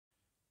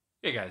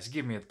Hey guys,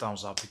 give me a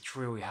thumbs up, it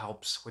really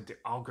helps with the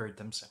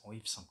algorithms, and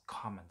leave some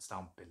comments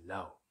down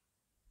below.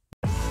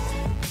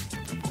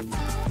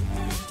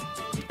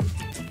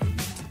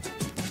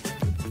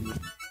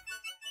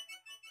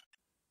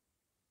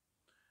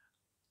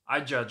 I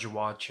judge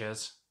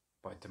watches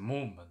by the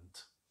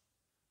movement,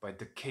 by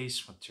the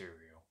case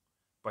material,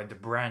 by the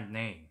brand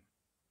name,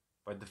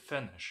 by the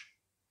finish,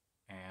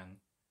 and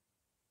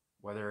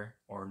whether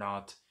or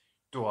not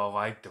do I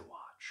like the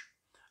watch.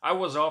 I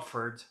was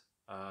offered,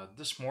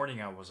 this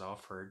morning I was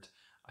offered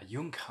a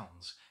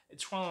Junghans.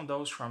 It's one of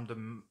those from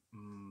the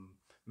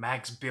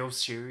Max Bill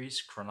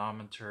series,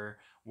 chronometer,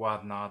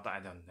 whatnot, I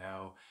don't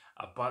know.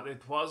 But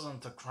it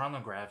wasn't a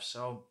chronograph,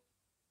 so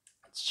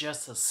it's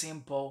just a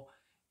simple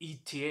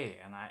ETA,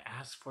 and I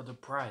asked for the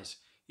price.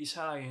 He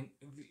said,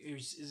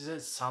 is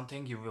this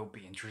something you will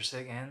be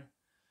interested in?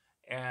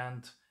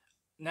 And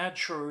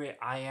naturally,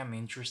 I am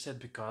interested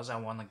because I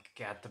want to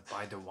get to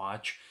buy the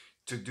watch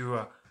to do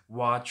a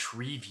watch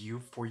review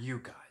for you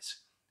guys.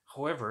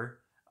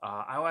 However,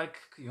 I like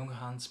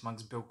Junghans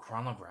Max Bill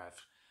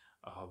chronograph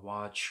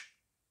watch.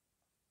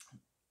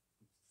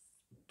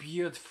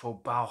 Beautiful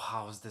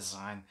Bauhaus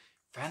design,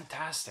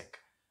 fantastic.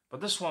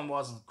 But this one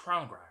wasn't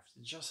chronographed.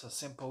 It's just a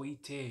simple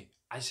ETA,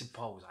 I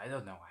suppose. I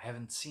don't know. I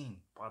haven't seen,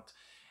 but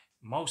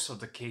most of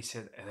the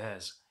cases it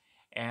is.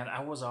 And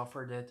I was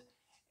offered it,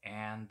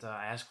 and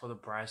I asked for the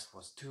price. It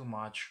was too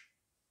much,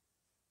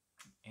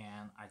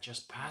 and I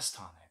just passed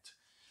on it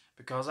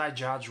because I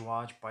judge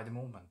watch by the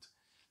movement.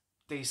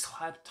 They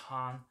slapped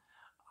on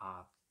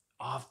uh,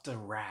 off the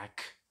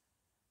rack,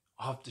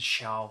 off the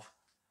shelf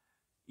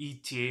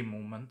ETA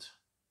movement.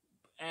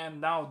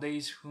 And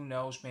nowadays, who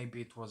knows,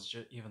 maybe it was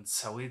just even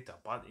Salita,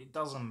 but it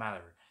doesn't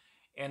matter.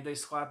 And they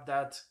slapped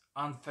that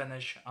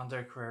unfinished,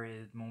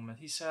 undercreated movement.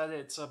 He said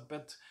it's a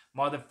bit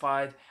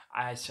modified.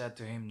 I said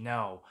to him,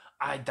 no,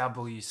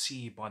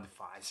 IWC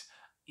modifies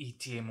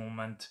ETA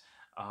movement.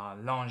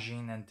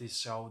 Longines and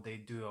Tissot, they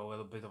do a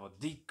little bit of a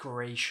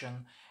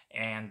decoration,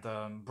 and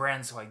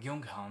brands like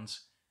Junghans,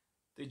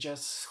 they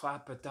just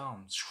slap it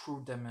down,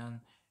 screw them in,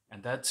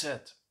 and that's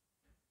it.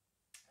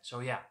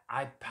 So yeah,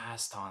 I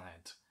passed on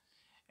it,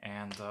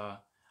 and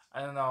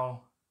I don't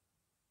know,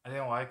 I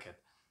didn't like it.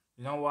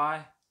 You know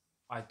why?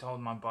 I told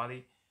my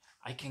buddy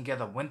I can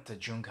get a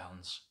vintage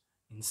Junghans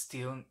in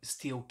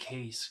steel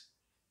case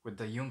with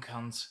the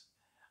Junghans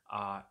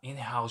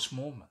in-house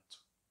movement,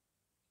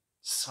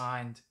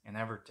 signed and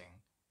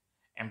everything,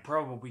 and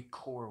probably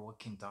core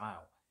looking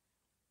dial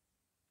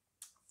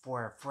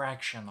for a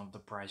fraction of the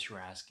price you're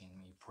asking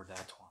me for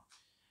that one.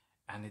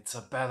 And it's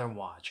a better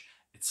watch.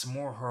 It's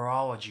more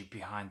horology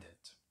behind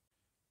it.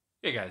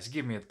 Hey guys,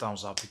 give me a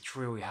thumbs up, it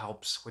really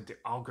helps with the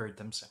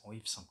algorithms, and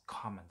leave some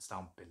comments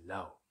down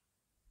below.